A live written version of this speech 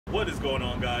What is going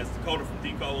on, guys? Dakota from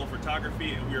Deco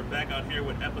Photography, and we are back out here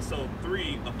with episode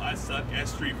 3 of I Suck at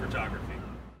Street Photography.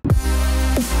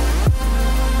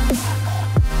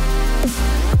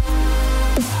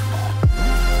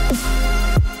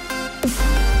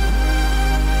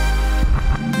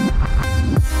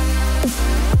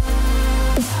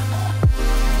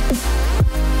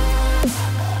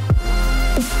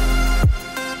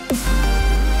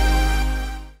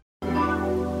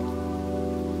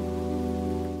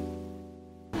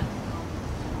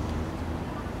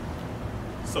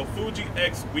 So Fuji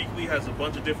X Weekly has a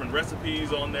bunch of different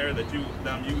recipes on there that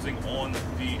I'm using on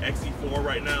the XE4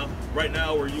 right now. Right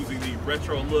now we're using the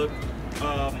retro look.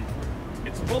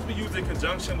 It's supposed to be used in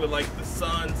conjunction with like the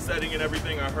sun setting and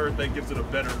everything. I heard that gives it a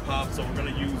better pop, so we're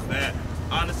gonna use that.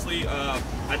 Honestly,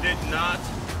 I did not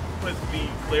put the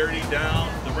clarity down.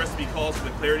 The recipe calls for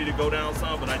the clarity to go down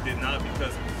some, but I did not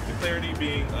because the clarity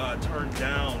being turned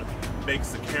down makes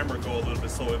the camera go a little bit,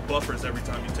 so it buffers every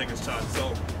time you take a shot.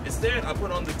 So instead, I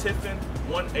put on the Tiffin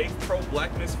 1/8 Pro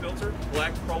Black Mist Filter.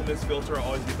 Black Pro Mist Filter, I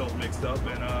always get those mixed up,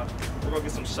 and we're gonna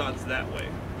get some shots that way.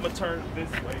 I'm gonna turn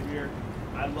this way here.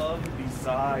 I love the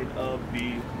side of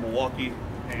the Milwaukee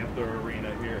Panther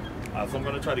Arena here. So I'm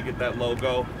gonna try to get that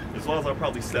logo, as well as I'll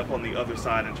probably step on the other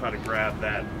side and try to grab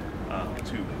that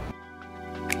too.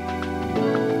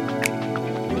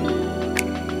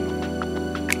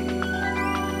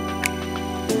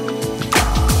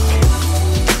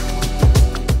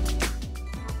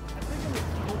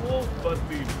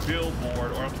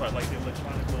 Billboard, or I'm sorry, like the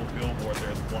electronic little billboard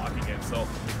there is blocking it. So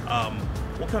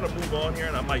we'll kind of move on here,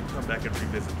 and I might come back and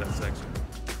revisit that section.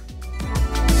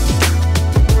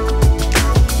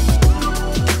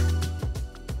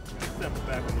 Step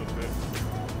back a little bit.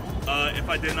 If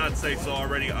I did not say so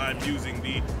already, I'm using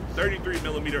the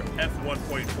 33mm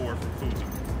f1.4 from Fuji.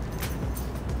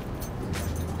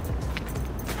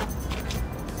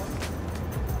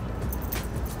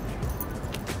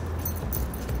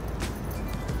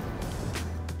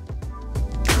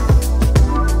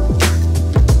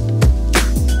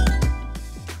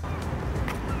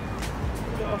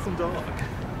 Awesome dog.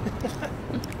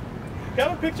 Can I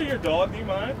have a picture of your dog? Do you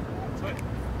mind? Sweet.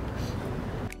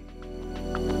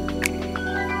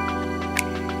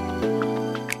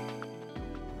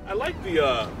 I like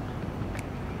the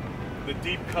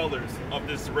deep colors of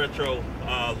this retro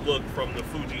look from the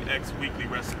Fuji X Weekly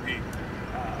recipe.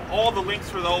 All the links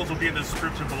for those will be in the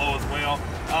description below as well.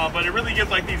 But it really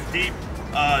gives like these deep,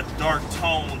 dark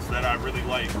tones that I really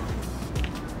like.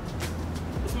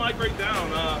 Let's migrate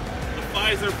down.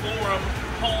 Pfizer Forum,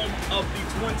 home of the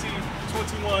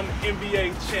 2021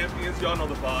 NBA champions. Y'all know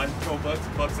the vibe. Go Bucks,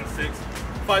 Bucks and 6.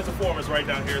 Pfizer Forum is right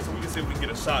down here, so we can see if we can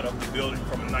get a shot of the building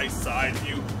from a nice side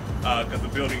view, because the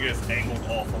building is angled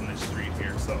off on this street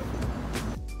here. So.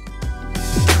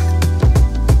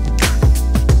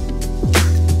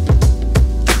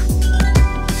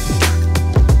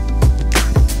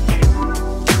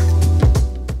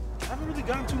 I haven't really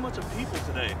gotten too much of people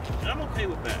today, and I'm okay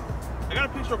with that. I got a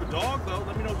picture of a dog though.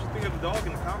 Let me know what you think of the dog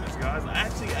in the comments, guys. I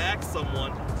actually asked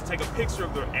someone to take a picture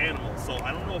of their animal, so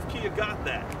I don't know if Kia got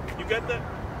that. You got that?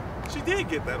 She did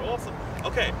get that, awesome.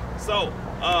 Okay, so,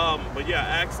 but yeah,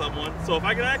 I asked someone. So if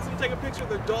I can ask them to take a picture of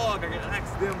their dog, I can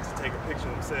ask them to take a picture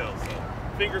themselves. So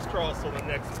fingers crossed on the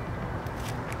next one.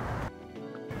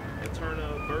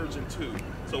 Eterna version 2.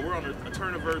 So we're on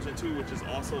Eterna version 2, which is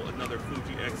also another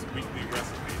Fuji X Weekly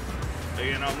recipe.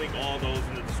 Again, I'll link all those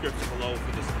in the description below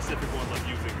for the specific ones I'm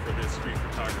using for this street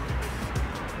photography.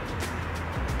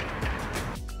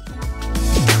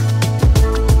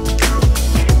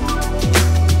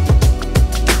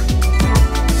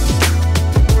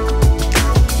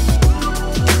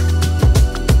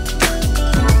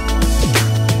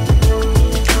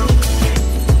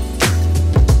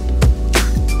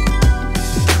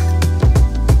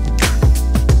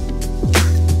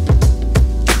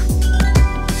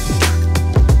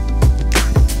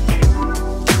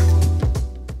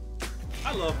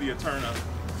 The Eterna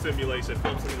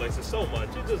film simulation so much.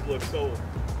 It just looks so,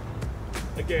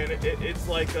 again, it's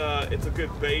like it's a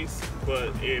good base,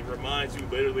 but it reminds you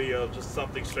literally of just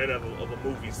something straight out of a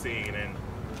movie scene. And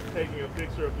taking a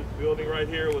picture of this building right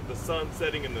here with the sun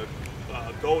setting and the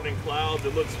golden clouds,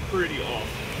 it looks pretty awesome.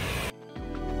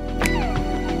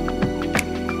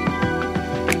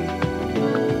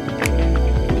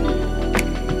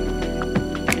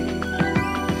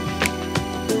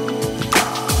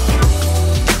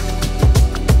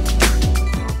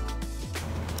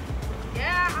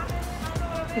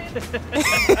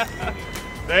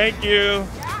 Thank you.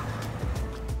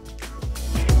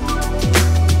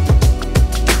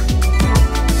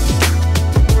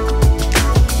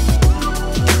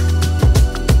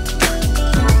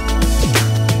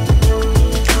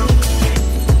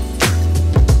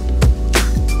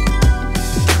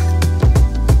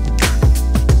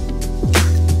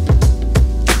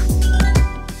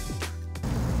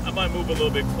 might move a little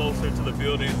bit closer to the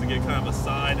buildings to get kind of a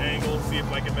side angle, see if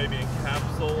I can maybe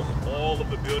encapsulate all of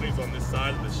the buildings on this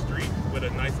side of the street with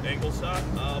a nice angle shot.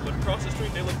 But across the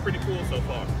street, they look pretty cool so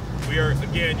far. We are,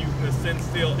 again, using the Sin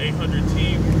Steel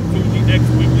 800T Fuji X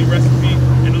weekly recipe,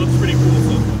 and it looks pretty cool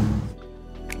so far.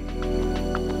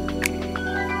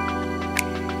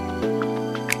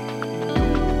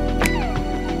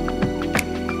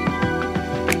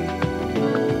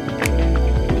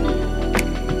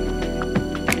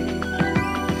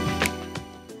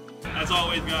 As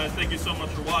always, guys, thank you so much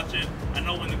for watching. I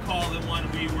know when the call-in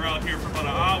one, we were out here for about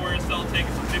an hour or so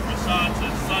taking some different shots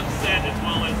at sunset as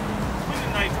well as when the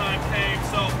nighttime came.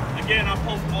 So again, I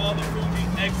post all the Fuji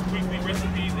X weekly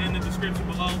recipes in the description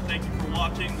below. Thank you for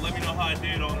watching. Let me know how I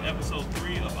did on episode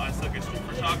 3 of I Suck at Street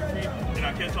Photography, and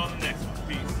I'll catch you on the next one.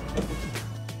 Peace.